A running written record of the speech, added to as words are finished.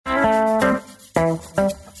You're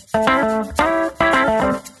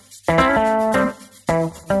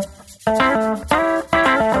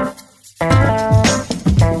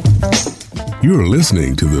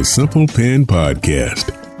listening to the Simple Pin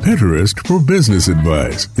Podcast, Pinterest for business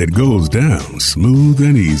advice that goes down smooth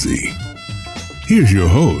and easy. Here's your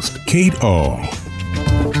host, Kate Ahl.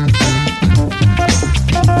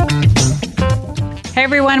 Hey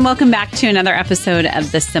everyone, welcome back to another episode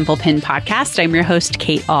of the Simple Pin Podcast. I'm your host,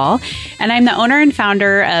 Kate Ahl, and I'm the owner and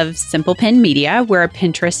founder of Simple Pin Media. We're a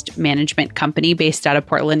Pinterest management company based out of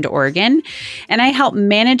Portland, Oregon, and I help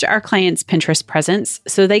manage our clients' Pinterest presence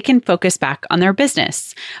so they can focus back on their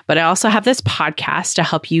business. But I also have this podcast to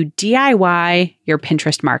help you DIY your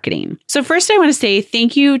Pinterest marketing. So first, I want to say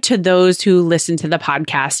thank you to those who listen to the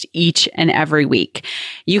podcast each and every week.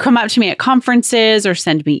 You come up to me at conferences or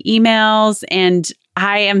send me emails, and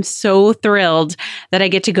I am so thrilled that I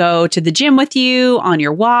get to go to the gym with you on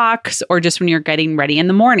your walks or just when you're getting ready in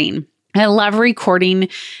the morning. I love recording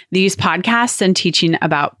these podcasts and teaching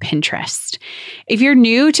about Pinterest. If you're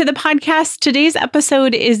new to the podcast, today's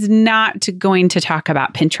episode is not going to talk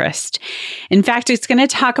about Pinterest. In fact, it's going to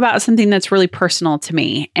talk about something that's really personal to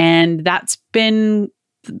me, and that's been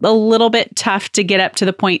a little bit tough to get up to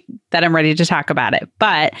the point that I'm ready to talk about it.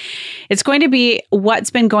 But it's going to be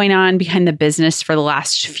what's been going on behind the business for the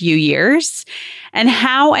last few years and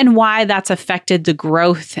how and why that's affected the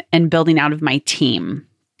growth and building out of my team.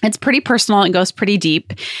 It's pretty personal. It goes pretty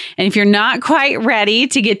deep. And if you're not quite ready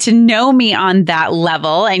to get to know me on that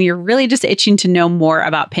level and you're really just itching to know more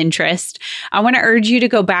about Pinterest, I want to urge you to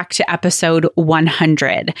go back to episode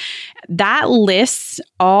 100. That lists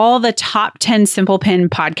all the top 10 Simple Pin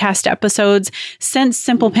podcast episodes since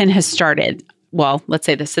Simple Pin has started. Well, let's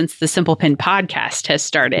say this since the Simple Pin podcast has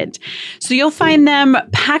started. So you'll find them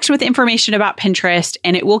packed with information about Pinterest,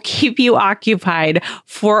 and it will keep you occupied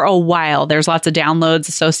for a while. There's lots of downloads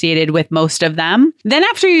associated with most of them. Then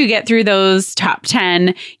after you get through those top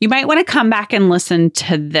 10, you might want to come back and listen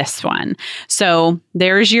to this one. So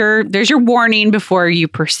there's your warning before you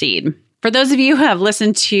proceed. For those of you who have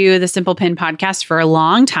listened to the Simple Pin podcast for a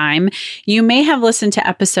long time, you may have listened to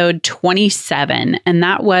episode 27, and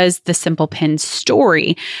that was the Simple Pin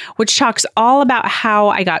story, which talks all about how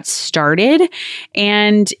I got started.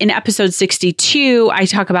 And in episode 62, I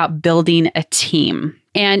talk about building a team.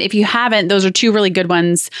 And if you haven't, those are two really good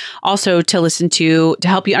ones also to listen to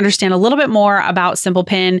help you understand a little bit more about Simple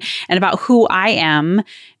Pin and about who I am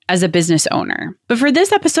as a business owner. But for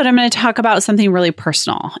this episode, I'm going to talk about something really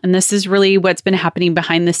personal. And this is really what's been happening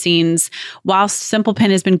behind the scenes while Simple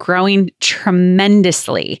Pin has been growing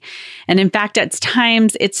tremendously. And in fact, at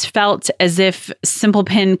times it's felt as if Simple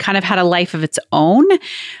Pin kind of had a life of its own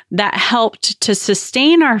that helped to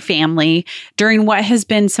sustain our family during what has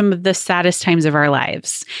been some of the saddest times of our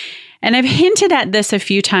lives. And I've hinted at this a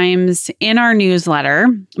few times in our newsletter,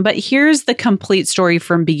 but here's the complete story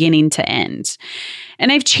from beginning to end.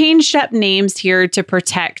 And I've changed up names here to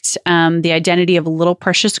protect the identity of a little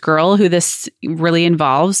precious girl who this really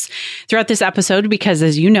involves throughout this episode, because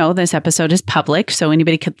as you know, this episode is public, so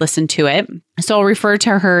anybody could listen to it. So I'll refer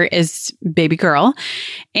to her as baby girl,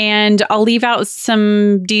 and I'll leave out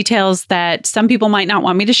some details that some people might not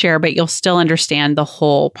want me to share, but you'll still understand the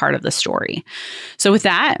whole part of the story. So with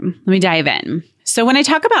that, let me dive in. So when I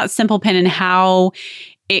talk about Simple Pin and how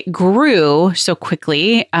it grew so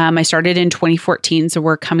quickly. I started in 2014, so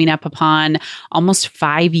we're coming up upon almost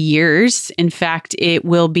 5 years. In fact, it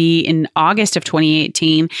will be in August of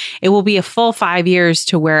 2018. It will be a full 5 years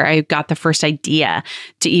to where I got the first idea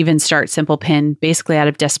to even start Simple Pin, basically out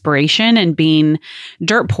of desperation and being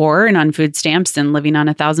dirt poor and on food stamps and living on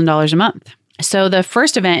 $1,000 a month. So the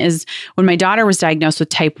first event is when my daughter was diagnosed with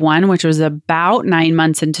type 1, which was about 9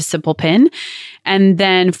 months into Simple Pin. And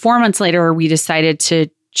then 4 months later, we decided to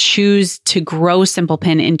choose to grow Simple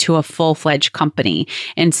Pin into a full-fledged company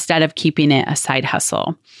instead of keeping it a side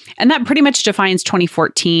hustle. And that pretty much defines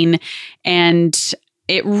 2014. And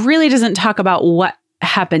it really doesn't talk about what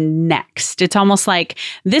happened next. It's almost like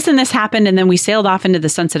this and this happened, and then we sailed off into the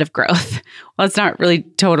sunset of growth. Well, it's not really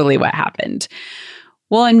totally what happened.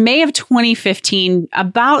 Well, in May of 2015,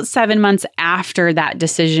 about 7 months after that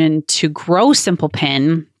decision to grow Simple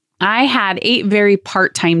Pin, I had 8 very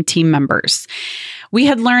part-time team members. We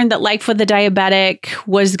had learned that life with a diabetic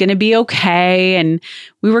was going to be okay and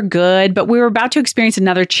we were good, but we were about to experience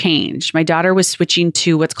another change. My daughter was switching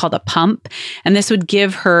to what's called a pump, and this would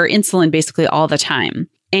give her insulin basically all the time.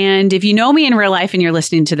 And if you know me in real life and you're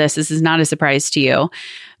listening to this, this is not a surprise to you,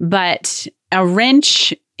 but a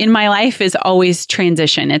wrench in my life is always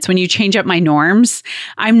transition. It's when you change up my norms.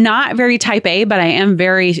 I'm not very type A, but I am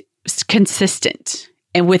very consistent.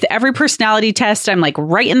 And with every personality test, I'm like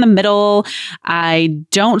right in the middle. I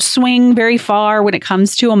don't swing very far when it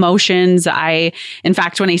comes to emotions. In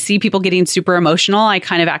fact, when I see people getting super emotional, I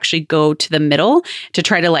kind of actually go to the middle to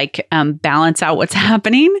try to balance out what's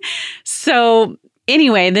happening. So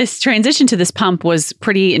anyway, this transition to this pump was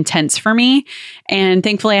pretty intense for me. And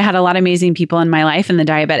thankfully, I had a lot of amazing people in my life in the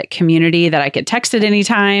diabetic community that I could text at any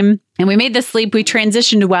time. And we made this leap. We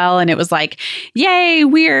transitioned well. And it was like, yay,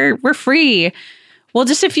 we're free. Well,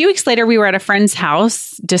 just a few weeks later, we were at a friend's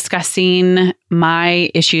house discussing my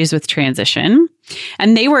issues with transition,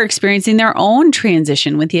 and they were experiencing their own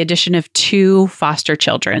transition with the addition of 2 foster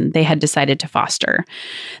children they had decided to foster.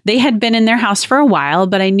 They had been in their house for a while,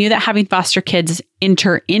 but I knew that having foster kids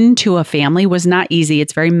enter into a family was not easy.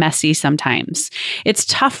 It's very messy sometimes. It's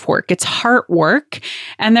tough work. It's hard work,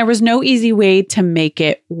 and there was no easy way to make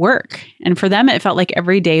it work. And for them, it felt like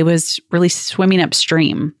every day was really swimming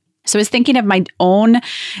upstream. So I was thinking of my own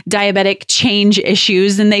diabetic change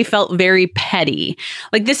issues, and they felt very petty.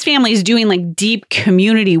 Like, this family is doing deep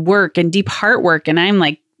community work and deep heart work. And I'm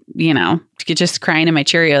just crying in my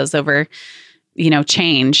Cheerios over,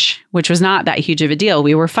 change, which was not that huge of a deal.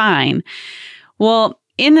 We were fine. Well,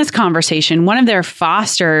 in this conversation, one of their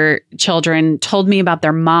foster children told me about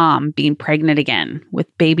their mom being pregnant again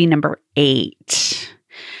with baby number 8.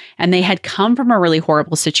 And they had come from a really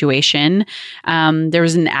horrible situation. There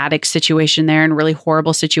was an addict situation there and a really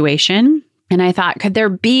horrible situation. And I thought, could there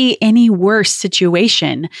be any worse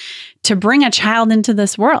situation to bring a child into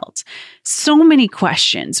this world? So many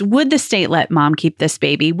questions. Would the state let mom keep this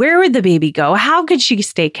baby? Where would the baby go? How could she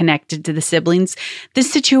stay connected to the siblings?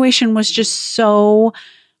 This situation was just so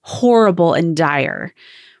horrible and dire.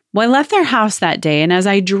 Well, I left their house that day, and as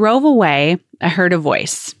I drove away, I heard a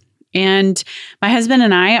voice. And my husband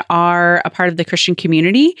and I are a part of the Christian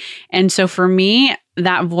community. And so for me,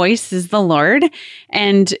 that voice is the Lord.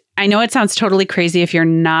 And I know it sounds totally crazy if you're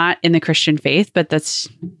not in the Christian faith, but that's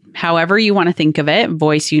however you want to think of it,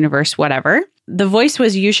 voice, universe, whatever. The voice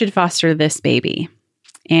was, you should foster this baby.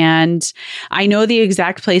 And I know the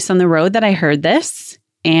exact place on the road that I heard this.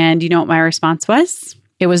 And you know what my response was?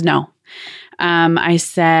 It was no. I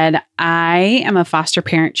said, I am a foster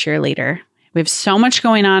parent cheerleader. We have so much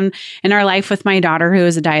going on in our life with my daughter who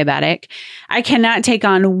is a diabetic. I cannot take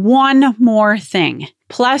on one more thing.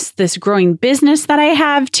 Plus this growing business that I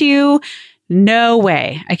have too. No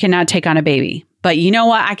way. I cannot take on a baby. But you know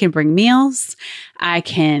what? I can bring meals. I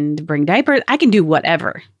can bring diapers. I can do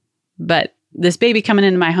whatever. But this baby coming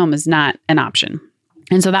into my home is not an option.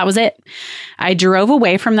 And so that was it. I drove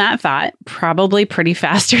away from that thought, probably pretty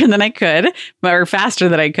faster than I could.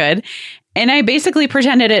 And I basically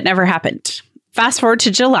pretended it never happened. Fast forward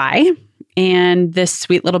to July, and this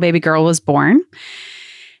sweet little baby girl was born.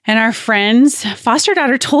 And our friend's foster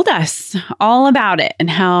daughter told us all about it and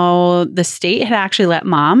how the state had actually let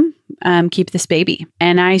mom keep this baby.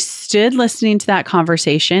 And I stood listening to that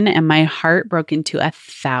conversation, and my heart broke into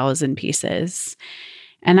 1,000 pieces.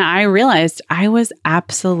 And I realized I was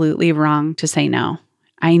absolutely wrong to say no.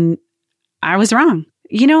 I was wrong.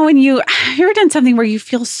 You know, have you ever done something where you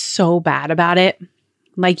feel so bad about it?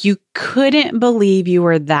 Like you couldn't believe you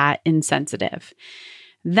were that insensitive.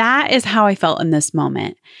 That is how I felt in this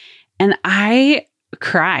moment. And I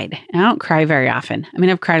cried. I don't cry very often. I mean,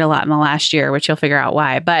 I've cried a lot in the last year, which you'll figure out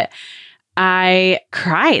why. But I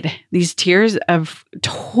cried these tears of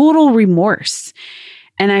total remorse.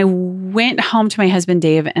 And I went home to my husband,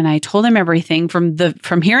 Dave, and I told him everything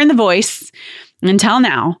from hearing the voice until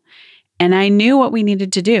now. And I knew what we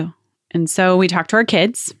needed to do. And so we talked to our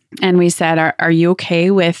kids and we said, are you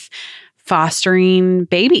okay with fostering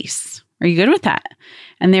babies? Are you good with that?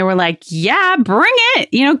 And they were like, yeah, bring it.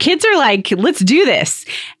 You know, kids are like, let's do this.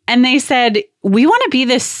 And they said, we want to be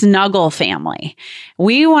this snuggle family.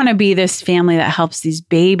 We want to be this family that helps these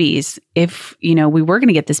babies, if, we were going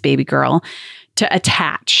to get this baby girl, to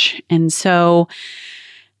attach. And so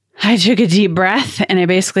I took a deep breath and I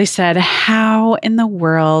basically said, how in the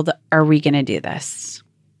world are we going to do this?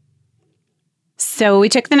 So we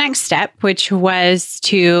took the next step, which was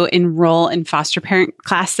to enroll in foster parent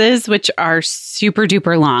classes, which are super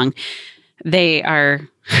duper long. They are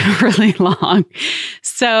really long.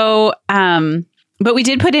 So, but we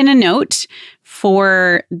did put in a note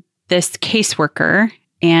for this caseworker,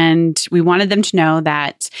 and we wanted them to know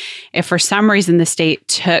that if for some reason the state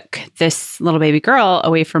took this little baby girl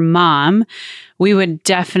away from mom, we would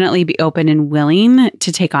definitely be open and willing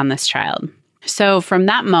to take on this child. So from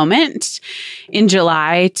that moment in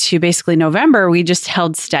July to basically November, we just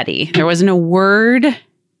held steady. There wasn't a word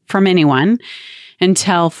from anyone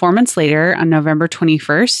until 4 months later on November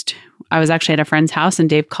 21st, I was actually at a friend's house and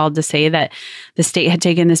Dave called to say that the state had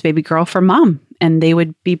taken this baby girl from mom and they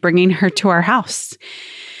would be bringing her to our house.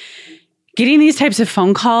 Getting these types of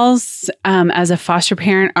phone calls as a foster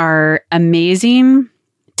parent are amazing,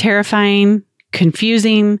 terrifying,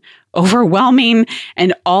 confusing, overwhelming,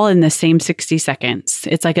 and all in the same 60 seconds.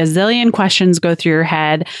 It's like a zillion questions go through your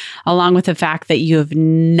head, along with the fact that you have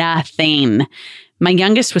nothing. My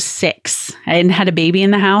youngest was 6. I hadn't had a baby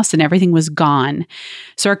in the house and everything was gone.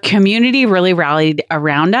 So our community really rallied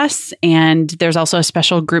around us. And there's also a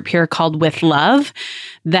special group here called With Love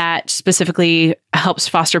that specifically helps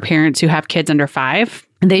foster parents who have kids under 5.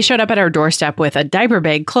 They showed up at our doorstep with a diaper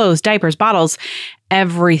bag, clothes, diapers, bottles,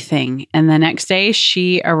 everything. And the next day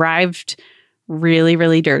she arrived really,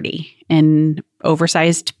 really dirty in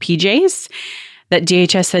oversized PJs that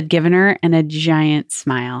DHS had given her and a giant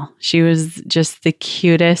smile. She was just the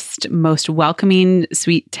cutest, most welcoming,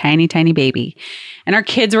 sweet, tiny, tiny baby. And our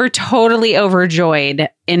kids were totally overjoyed.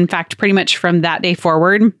 In fact, pretty much from that day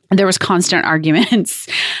forward, there was constant arguments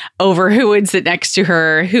over who would sit next to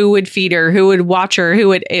her, who would feed her, who would watch her,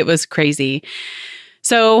 it was crazy.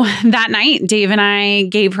 So that night, Dave and I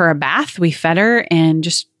gave her a bath. We fed her and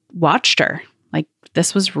just watched her. Like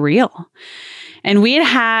this was real. And we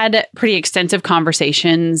had pretty extensive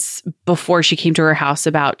conversations before she came to her house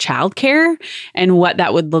about childcare and what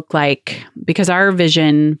that would look like. Because our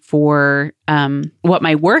vision for what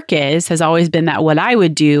my work has always been that what I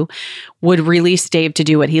would do would release Dave to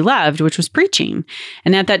do what he loved, which was preaching.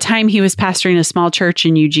 And at that time, he was pastoring a small church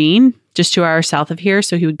in Eugene, just 2 hours south of here.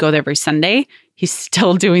 So he would go there every Sunday. He's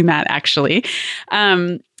still doing that, actually,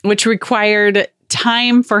 which required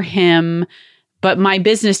time for him. But my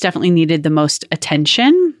business definitely needed the most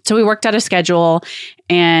attention. So we worked out a schedule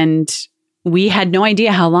and we had no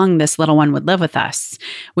idea how long this little one would live with us.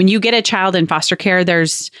 When you get a child in foster care,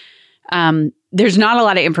 there's not a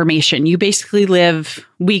lot of information. You basically live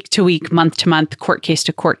week to week, month to month, court case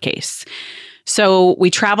to court case. So we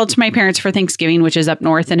traveled to my parents for Thanksgiving, which is up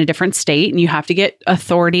north in a different state. And you have to get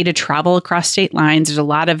authority to travel across state lines. There's a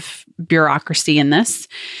lot of bureaucracy in this.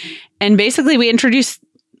 And basically we introduced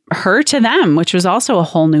her to them, which was also a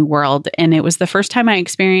whole new world. And it was the first time I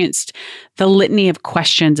experienced the litany of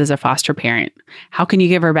questions as a foster parent. How can you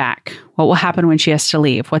give her back? What will happen when she has to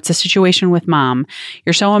leave? What's the situation with mom?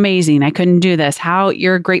 You're so amazing. I couldn't do this.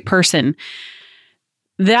 You're a great person.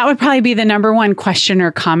 That would probably be the number one question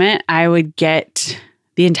or comment I would get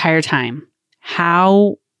the entire time.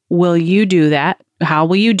 How will you do that? How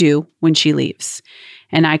will you do when she leaves?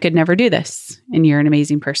 And I could never do this. And you're an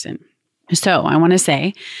amazing person. So I want to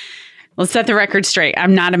say, let's set the record straight.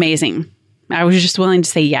 I'm not amazing. I was just willing to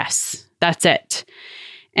say yes. That's it.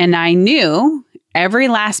 And I knew every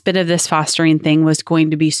last bit of this fostering thing was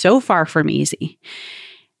going to be so far from easy.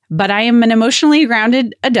 But I am an emotionally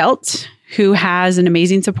grounded adult who has an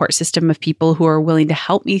amazing support system of people who are willing to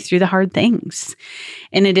help me through the hard things.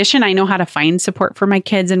 In addition, I know how to find support for my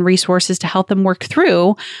kids and resources to help them work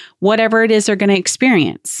through whatever it is they're going to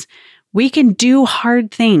experience. We can do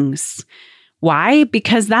hard things. Why?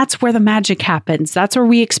 Because that's where the magic happens. That's where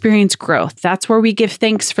we experience growth. That's where we give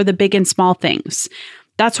thanks for the big and small things.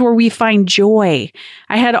 That's where we find joy.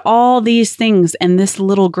 I had all these things and this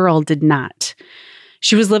little girl did not.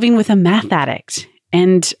 She was living with a meth addict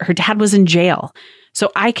and her dad was in jail.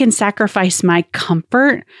 So I can sacrifice my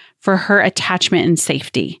comfort for her attachment and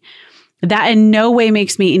safety. That in no way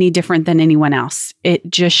makes me any different than anyone else. It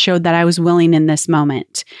just showed that I was willing in this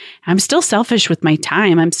moment. I'm still selfish with my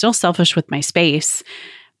time. I'm still selfish with my space.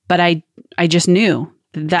 But I just knew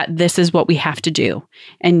that this is what we have to do.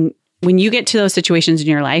 And when you get to those situations in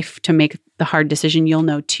your life to make the hard decision, you'll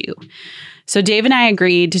know too. So Dave and I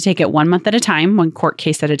agreed to take it 1 month at a time, one court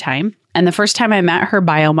case at a time. And the first time I met her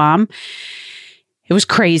bio mom, it was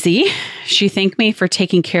crazy. She thanked me for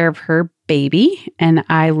taking care of her baby, and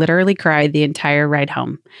I literally cried the entire ride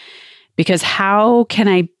home. Because how can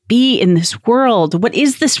I be in this world? What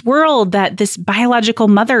is this world that this biological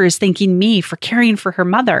mother is thanking me for caring for her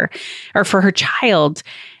mother or for her child?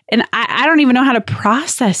 And I don't even know how to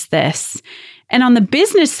process this. And on the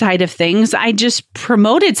business side of things, I just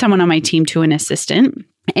promoted someone on my team to an assistant,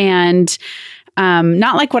 and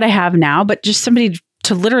not like what I have now, but just somebody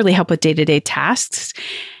to literally help with day-to-day tasks.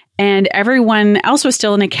 And everyone else was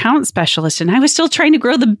still an account specialist, and I was still trying to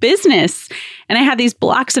grow the business. And I had these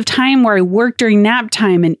blocks of time where I worked during nap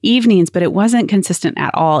time and evenings, but it wasn't consistent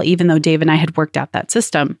at all, even though Dave and I had worked out that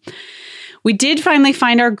system. We did finally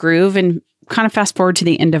find our groove and kind of fast forward to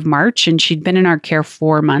the end of March, and she'd been in our care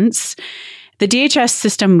 4 months. The DHS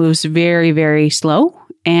system moves very, very slow.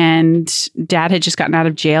 and dad had just gotten out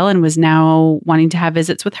of jail and was now wanting to have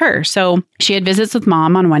visits with her. So she had visits with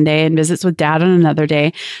mom on one day and visits with dad on another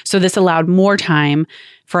day. So this allowed more time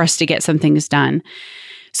for us to get some things done.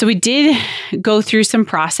 So we did go through some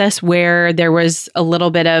process where there was a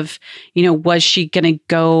little bit of, was she going to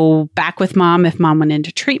go back with mom if mom went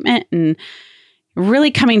into treatment, and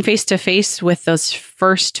really coming face to face with those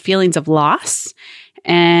first feelings of loss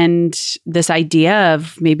and this idea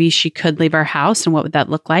of maybe she could leave our house and what would that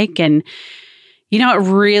look like. And,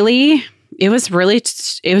 it was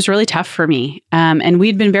really tough for me. And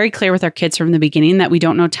we'd been very clear with our kids from the beginning that we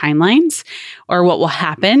don't know timelines or what will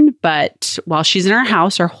happen. But while she's in our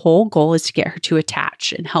house, our whole goal is to get her to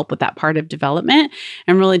attach and help with that part of development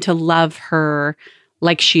and really to love her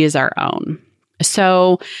like she is our own.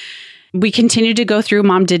 So we continued to go through.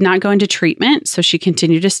 Mom did not go into treatment, so she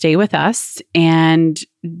continued to stay with us. And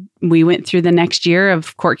we went through the next year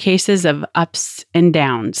of court cases of ups and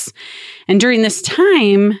downs. And during this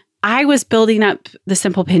time, I was building up the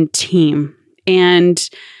Simple Pin team. And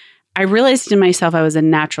I realized in myself I was a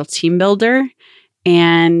natural team builder.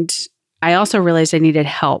 And I also realized I needed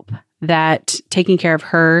help, that taking care of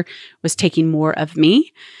her was taking more of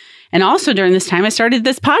me. And also during this time, I started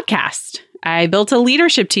this podcast. I built a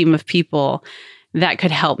leadership team of people that could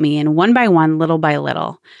help me, and one by one, little by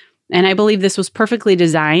little. And I believe this was perfectly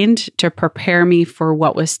designed to prepare me for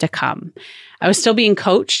what was to come. I was still being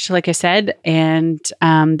coached, like I said, and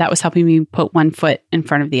that was helping me put one foot in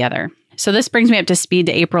front of the other. So this brings me up to speed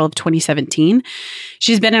to April of 2017.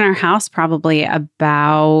 She's been in our house probably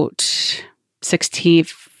about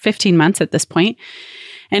 15 months at this point.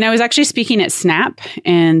 And I was actually speaking at SNAP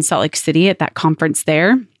in Salt Lake City at that conference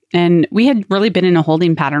there. And we had really been in a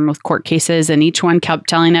holding pattern with court cases, and each one kept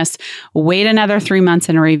telling us, wait another 3 months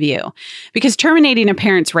in a review. Because terminating a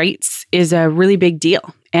parent's rights is a really big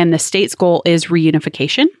deal. And the state's goal is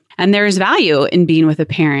reunification. And there is value in being with a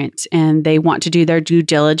parent, and they want to do their due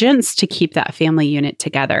diligence to keep that family unit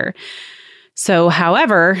together. So,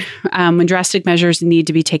 however, when drastic measures need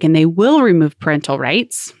to be taken, they will remove parental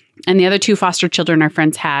rights. And the other two foster children our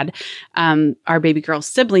friends had, our baby girl's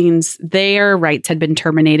siblings, their rights had been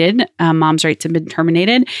terminated. Mom's rights had been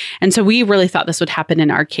terminated. And so we really thought this would happen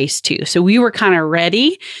in our case too. So we were kind of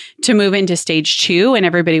ready to move into stage 2. And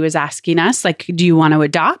everybody was asking us, like, do you want to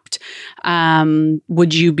adopt?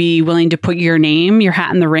 Would you be willing to put your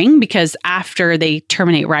hat in the ring? Because after they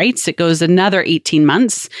terminate rights, it goes another 18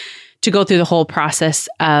 months to go through the whole process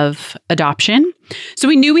of adoption. So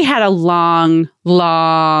we knew we had a long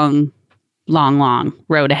road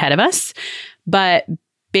ahead of us. But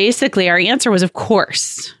basically our answer was, of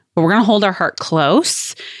course, but we're going to hold our heart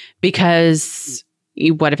close, because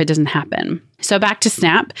what if it doesn't happen? So back to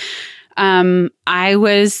SNAP. I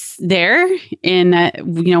was there in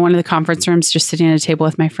one of the conference rooms, just sitting at a table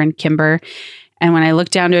with my friend Kimber. And when I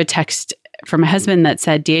looked down to a text from my husband that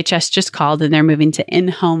said, DHS just called and they're moving to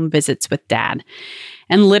in-home visits with dad.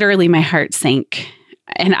 And literally my heart sank.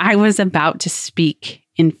 And I was about to speak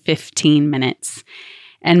in 15 minutes.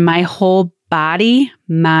 And my whole body,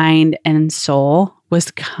 mind, and soul was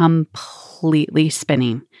completely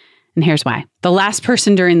spinning. And here's why. The last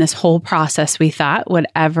person during this whole process we thought would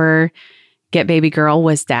ever get baby girl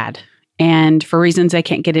was dad. And for reasons I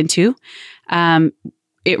can't get into,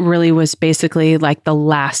 it really was basically like the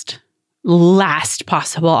last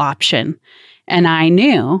possible option. And I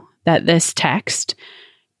knew that this text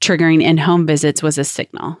triggering in-home visits was a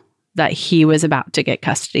signal that he was about to get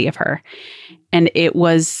custody of her. And it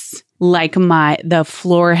was like the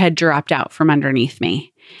floor had dropped out from underneath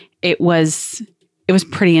me. It was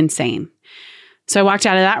pretty insane. So I walked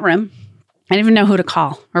out of that room. I didn't even know who to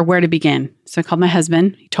call or where to begin. So I called my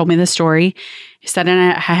husband. He told me the story. He said,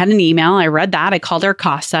 and I had an email. I read that. I called our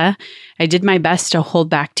CASA. I did my best to hold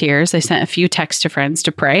back tears. I sent a few texts to friends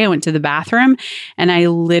to pray. I went to the bathroom and I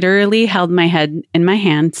literally held my head in my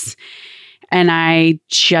hands. And I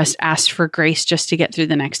just asked for grace just to get through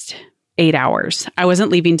the next 8 hours. I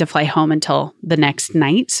wasn't leaving to fly home until the next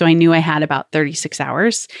night. So I knew I had about 36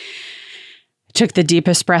 hours. Took the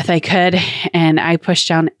deepest breath I could, and I pushed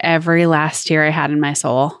down every last tear I had in my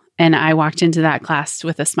soul. And I walked into that class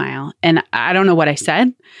with a smile. And I don't know what I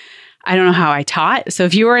said. I don't know how I taught. So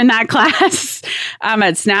if you were in that class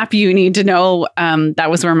at SNAP, you need to know that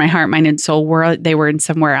was where my heart, mind, and soul were. They were in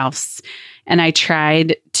somewhere else. And I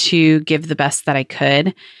tried to give the best that I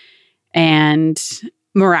could. And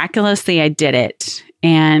miraculously, I did it.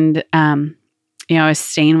 And I was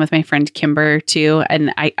staying with my friend Kimber too.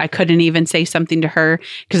 And I couldn't even say something to her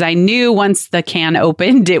because I knew once the can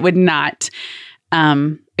opened, it would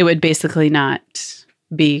basically not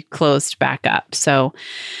be closed back up. So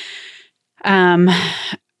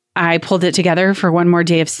I pulled it together for one more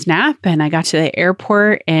day of SNAP, and I got to the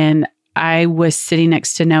airport, and I was sitting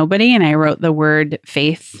next to nobody, and I wrote the word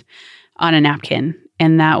faith on a napkin.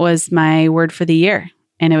 And that was my word for the year.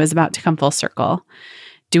 And it was about to come full circle.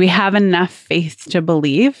 Do we have enough faith to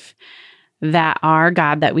believe that our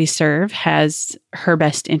God that we serve has her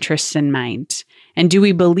best interests in mind? And do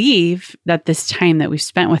we believe that this time that we've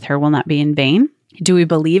spent with her will not be in vain? Do we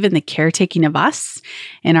believe in the caretaking of us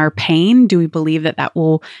and our pain? Do we believe that that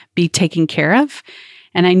will be taken care of?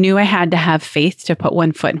 And I knew I had to have faith to put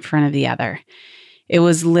one foot in front of the other. It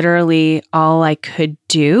was literally all I could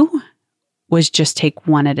do was just take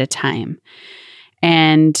one at a time.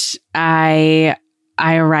 And I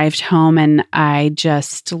arrived home and I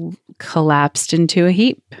just collapsed into a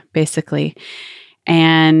heap, basically.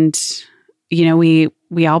 And,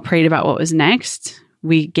 we all prayed about what was next.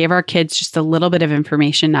 We gave our kids just a little bit of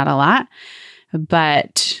information, not a lot,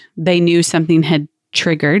 but they knew something had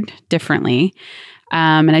triggered differently.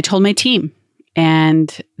 And I told my team,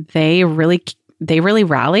 and they really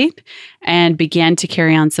rallied and began to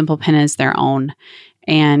carry on Simple Pin as their own.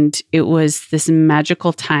 And it was this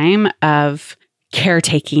magical time of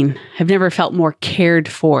caretaking. I've never felt more cared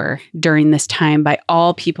for during this time by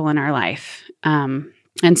all people in our life. And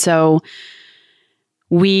so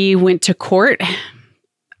we went to court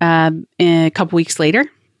a couple weeks later,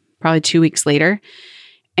 probably 2 weeks later.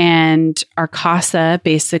 And our CASA,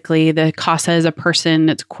 basically, the CASA is a person,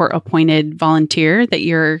 it's a court-appointed volunteer that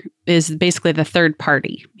is basically the third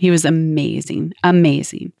party. He was amazing.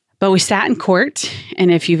 But we sat in court,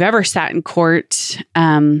 and if you've ever sat in court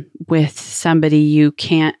with somebody you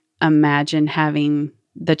can't imagine having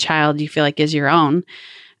the child you feel like is your own,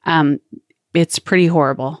 it's pretty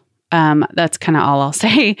horrible. That's kind of all I'll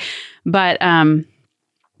say. But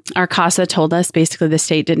our CASA told us basically the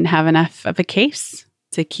state didn't have enough of a case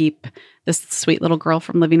to keep this sweet little girl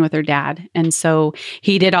from living with her dad. And so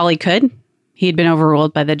he did all he could. He had been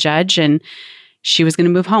overruled by the judge, and she was going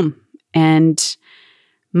to move home. And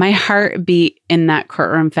my heart beat in that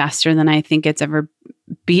courtroom faster than I think it's ever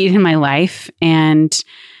beat in my life. And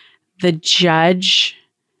the judge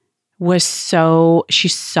she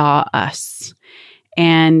saw us.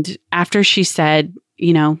 And after she said,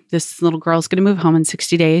 this little girl's going to move home in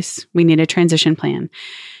 60 days. We need a transition plan.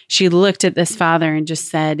 She looked at this father and just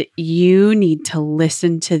said, you need to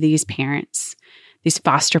listen to these parents, these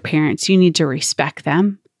foster parents. You need to respect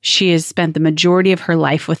them. She has spent the majority of her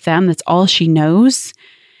life with them. That's all she knows.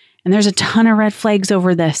 And there's a ton of red flags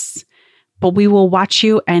over this, but we will watch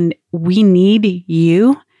you, and we need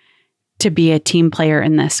you to be a team player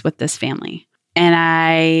in this with this family.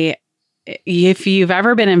 And if you've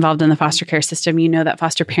ever been involved in the foster care system, you know that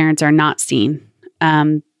foster parents are not seen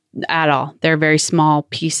at all. They're a very small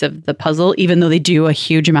piece of the puzzle, even though they do a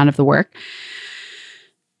huge amount of the work.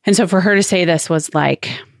 And so for her to say this was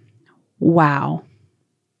like, wow,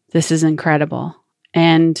 this is incredible.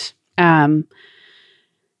 And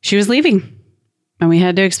she was leaving, and we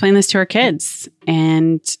had to explain this to our kids.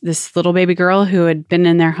 And this little baby girl who had been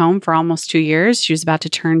in their home for almost 2 years, she was about to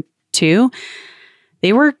turn 2.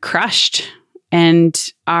 They were crushed.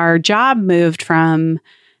 And our job moved from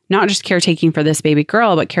not just caretaking for this baby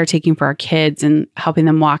girl, but caretaking for our kids and helping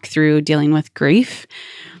them walk through dealing with grief.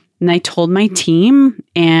 And I told my team,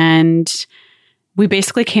 and we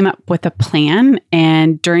basically came up with a plan.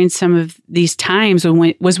 And during some of these times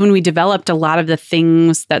was when we developed a lot of the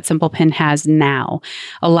things that Simple Pin has now,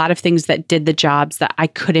 a lot of things that did the jobs that I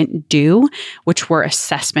couldn't do, which were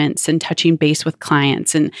assessments and touching base with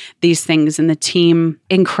clients and these things. And the team,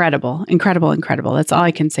 incredible. That's all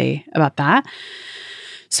I can say about that.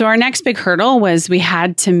 So our next big hurdle was we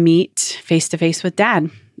had to meet face-to-face with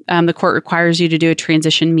Dad. The court requires you to do a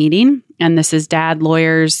transition meeting. And this is Dad,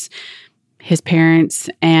 lawyers, his parents,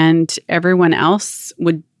 and everyone else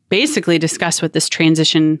would basically discuss what this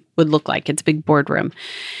transition would look like. It's a big boardroom.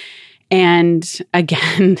 And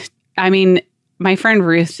again, my friend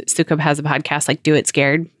Ruth Sukup has a podcast like Do It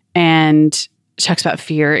Scared, and talks about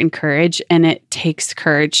fear and courage. And it takes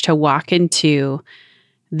courage to walk into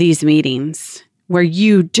these meetings where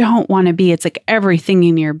you don't want to be. It's like everything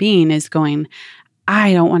in your being is going,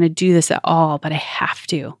 I don't want to do this at all, but I have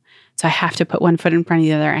to. So I have to put one foot in front of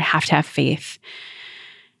the other. I have to have faith.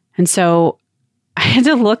 And so I had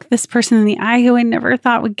to look this person in the eye who I never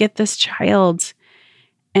thought would get this child.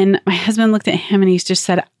 And my husband looked at him and he's just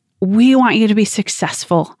said, we want you to be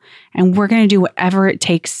successful, and we're going to do whatever it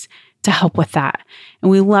takes to help with that.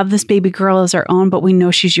 And we love this baby girl as our own, but we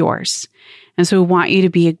know she's yours. And so we want you to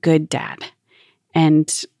be a good dad.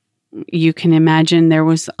 And you can imagine there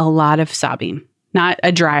was a lot of sobbing, not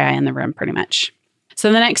a dry eye in the room, pretty much.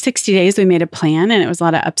 So the next 60 days, we made a plan, and it was a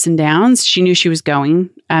lot of ups and downs. She knew she was going,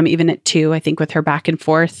 even at 2, I think, with her back and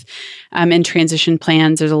forth in transition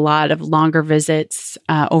plans. There's a lot of longer visits,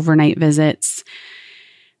 overnight visits.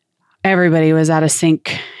 Everybody was out of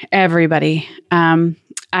sync. Everybody. I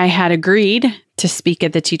had agreed to speak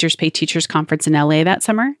at the Teachers Pay Teachers Conference in LA that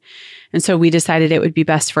summer. And so we decided it would be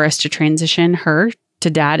best for us to transition her to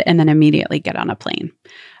Dad and then immediately get on a plane.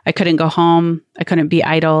 I couldn't go home. I couldn't be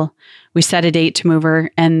idle. We set a date to move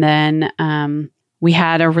her. And then we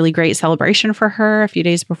had a really great celebration for her a few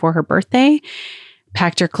days before her birthday,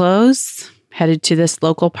 packed her clothes, headed to this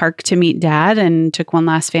local park to meet Dad, and took one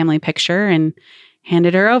last family picture and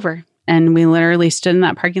handed her over. And we literally stood in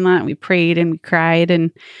that parking lot and we prayed and we cried.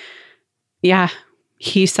 And yeah,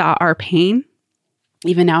 he saw our pain.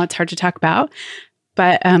 Even now it's hard to talk about,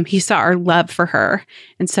 but he saw our love for her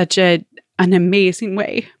in such an amazing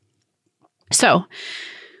way. So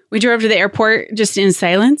we drove to the airport just in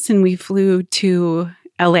silence, and we flew to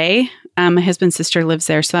LA. My husband's sister lives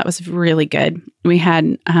there, so that was really good. We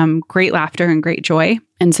had great laughter and great joy.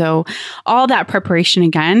 And so all that preparation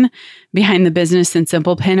again behind the business and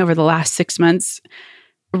Simple Pin over the last 6 months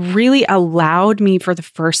really allowed me for the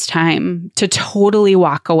first time to totally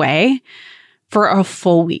walk away for a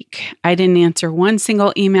full week. I didn't answer one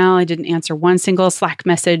single email. I didn't answer one single Slack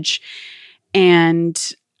message. And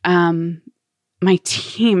my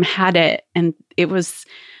team had it. And it was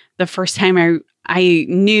the first time I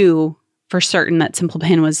knew for certain that Simple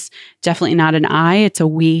Pin was definitely not an I, it's a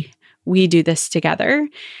we. We do this together.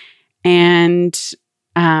 And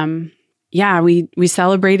we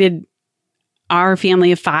celebrated our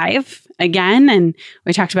family of 5 again. And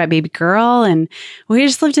we talked about baby girl, and we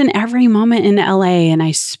just lived in every moment in LA. And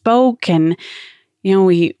I spoke, and,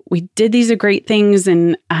 we did these great things.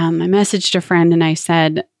 And I messaged a friend and I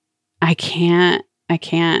said, I can't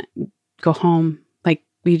go home. Like,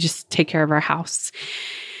 we just take care of our house.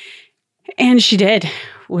 And she did,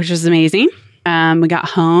 which was amazing. We got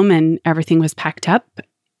home and everything was packed up,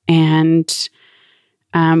 and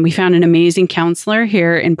we found an amazing counselor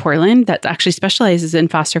here in Portland that actually specializes in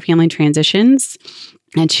foster family transitions.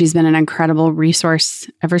 And she's been an incredible resource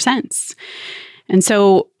ever since. And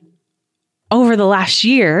so over the last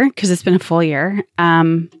year, because it's been a full year,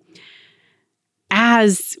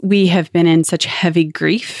 as we have been in such heavy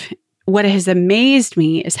grief, what has amazed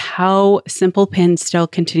me is how Simple Pin still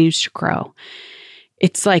continues to grow.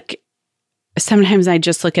 It's like, sometimes I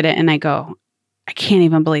just look at it and I go, I can't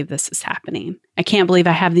even believe this is happening. I can't believe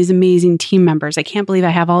I have these amazing team members. I can't believe I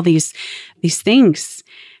have all these things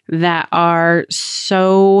that are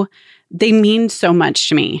they mean so much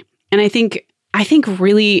to me. And I think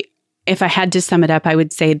really, if I had to sum it up, I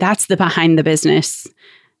would say that's the behind the business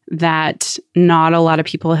that not a lot of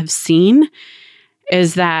people have seen,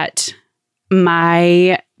 is that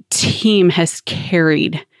my team has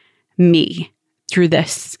carried me through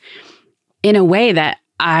this in a way that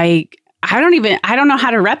I don't know how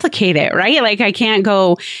to replicate it, right? Like, I can't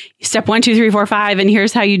go step 1, 2, 3, 4, 5, and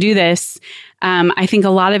here's how you do this. I think a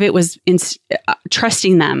lot of it was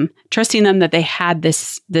trusting them that they had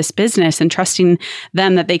this business, and trusting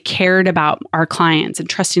them that they cared about our clients, and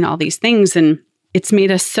trusting all these things. And it's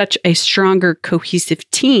made us such a stronger, cohesive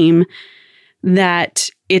team that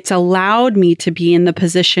it's allowed me to be in the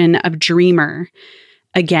position of dreamer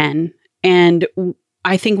again. And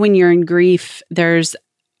I think when you're in grief, there's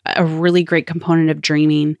a really great component of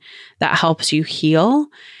dreaming that helps you heal.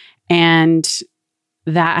 And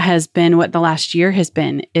that has been what the last year has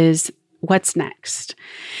been, is what's next.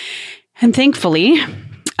 And thankfully,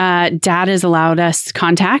 Dad has allowed us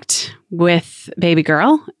contact with baby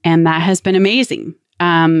girl, and that has been amazing.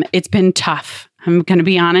 It's been tough. I'm going to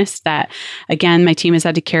be honest that, again, my team has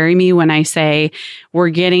had to carry me when I say we're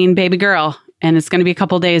getting baby girl and it's going to be a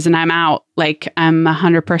couple of days and I'm out. Like, I'm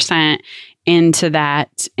 100% into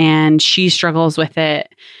that, and she struggles with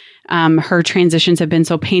it. Her transitions have been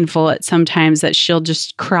so painful at sometimes that she'll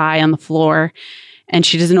just cry on the floor, and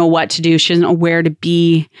she doesn't know what to do. She doesn't know where to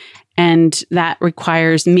be. And that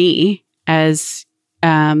requires me as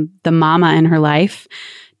the mama in her life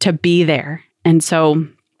to be there. And so,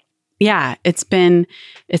 yeah, it's been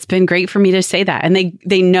great for me to say that. And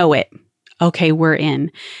they know it. Okay, we're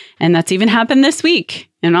in. And that's even happened this week.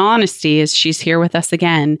 In all honesty, is she's here with us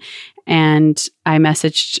again. And I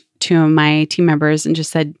messaged 2 of my team members and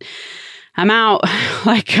just said, I'm out.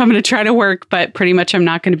 Like, I'm going to try to work, but pretty much I'm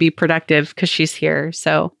not going to be productive because she's here.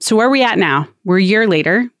 So where are we at now? We're a year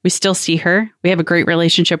later. We still see her. We have a great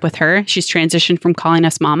relationship with her. She's transitioned from calling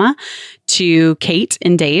us mama to Kate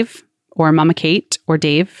and Dave, or Mama Kate or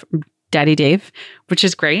Dave, Daddy Dave, which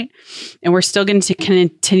is great. And we're still going to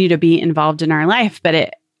continue to be involved in our life.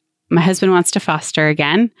 But my husband wants to foster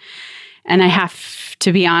again. And I have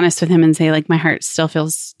to be honest with him and say, like, my heart still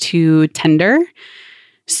feels too tender.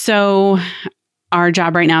 So our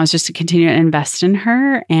job right now is just to continue to invest in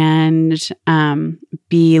her and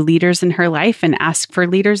be leaders in her life and ask for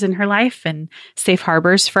leaders in her life and safe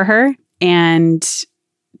harbors for her, and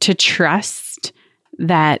to trust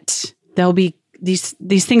that there'll be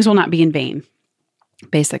these things will not be in vain,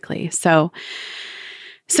 basically. So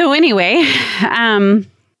anyway,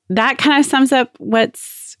 that kind of sums up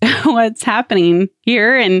what's happening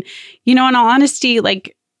here. And, in all honesty,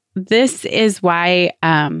 like, this is why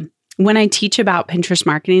when I teach about Pinterest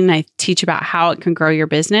marketing, I teach about how it can grow your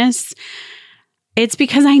business. It's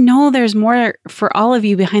because I know there's more for all of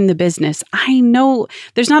you behind the business. I know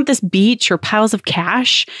there's not this beach or piles of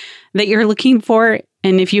cash that you're looking for.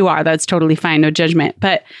 And if you are, that's totally fine. No judgment.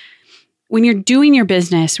 But when you're doing your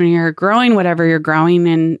business, when you're growing whatever you're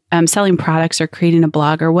growing and selling products or creating a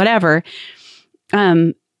blog or whatever,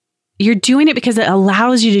 you're doing it because it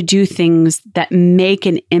allows you to do things that make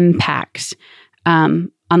an impact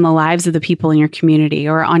on the lives of the people in your community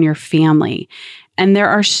or on your family. And there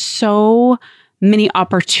are so many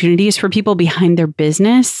opportunities for people behind their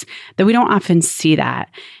business that we don't often see that.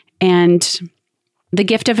 And the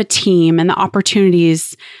gift of a team and the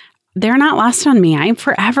opportunities, they're not lost on me. I'm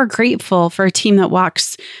forever grateful for a team that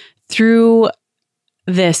walks through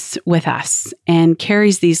this with us and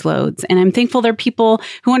carries these loads. And I'm thankful there are people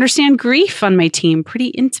who understand grief on my team pretty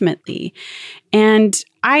intimately. And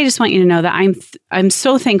I just want you to know that I'm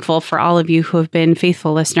so thankful for all of you who have been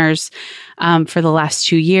faithful listeners for the last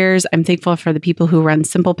 2 years. I'm thankful for the people who run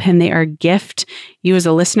Simple Pin. They are a gift. You as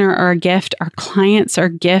a listener are a gift. Our clients are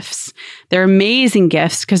gifts. They're amazing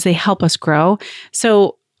gifts because they help us grow.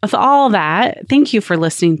 So with all that, thank you for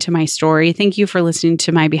listening to my story. Thank you for listening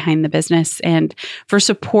to my behind the business and for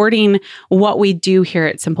supporting what we do here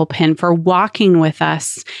at Simple Pin, for walking with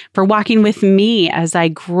us, for walking with me as I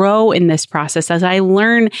grow in this process, as I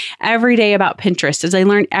learn every day about Pinterest, as I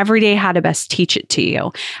learn every day how to best teach it to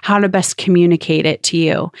you, how to best communicate it to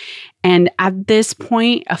you. And at this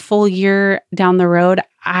point, a full year down the road,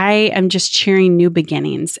 I am just cheering new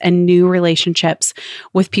beginnings and new relationships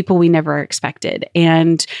with people we never expected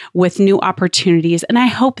and with new opportunities. And I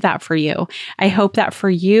hope that for you. I hope that for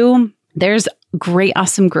you, there's great,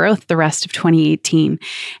 awesome growth the rest of 2018.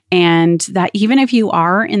 And that even if you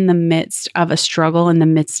are in the midst of a struggle, in the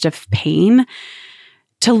midst of pain,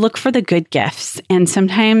 to look for the good gifts. And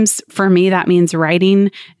sometimes for me, that means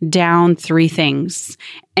writing down 3 things.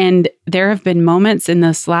 And there have been moments in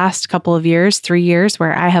this last couple of years, 3 years,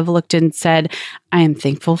 where I have looked and said, I am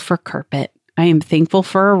thankful for carpet. I am thankful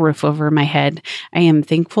for a roof over my head. I am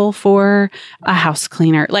thankful for a house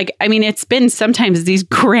cleaner. It's been sometimes these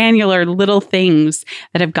granular little things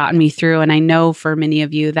that have gotten me through. And I know for many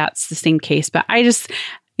of you, that's the same case. But I just,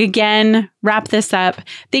 again, wrap this up.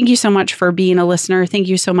 Thank you so much for being a listener. Thank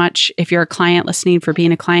you so much if you're a client listening for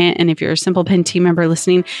being a client. And if you're a Simple Pin team member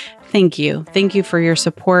listening, thank you. Thank you for your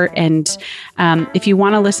support. And if you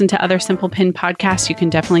want to listen to other Simple Pin podcasts, you can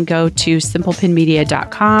definitely go to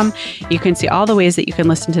simplepinmedia.com. You can see all the ways that you can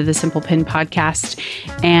listen to the Simple Pin podcast,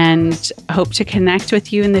 and hope to connect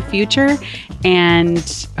with you in the future,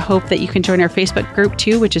 and hope that you can join our Facebook group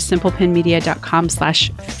too, which is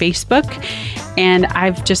simplepinmedia.com/Facebook. And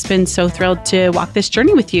I've just been so thrilled to walk this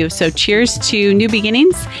journey with you. So cheers to new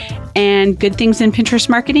beginnings and good things in Pinterest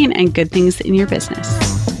marketing and good things in your business.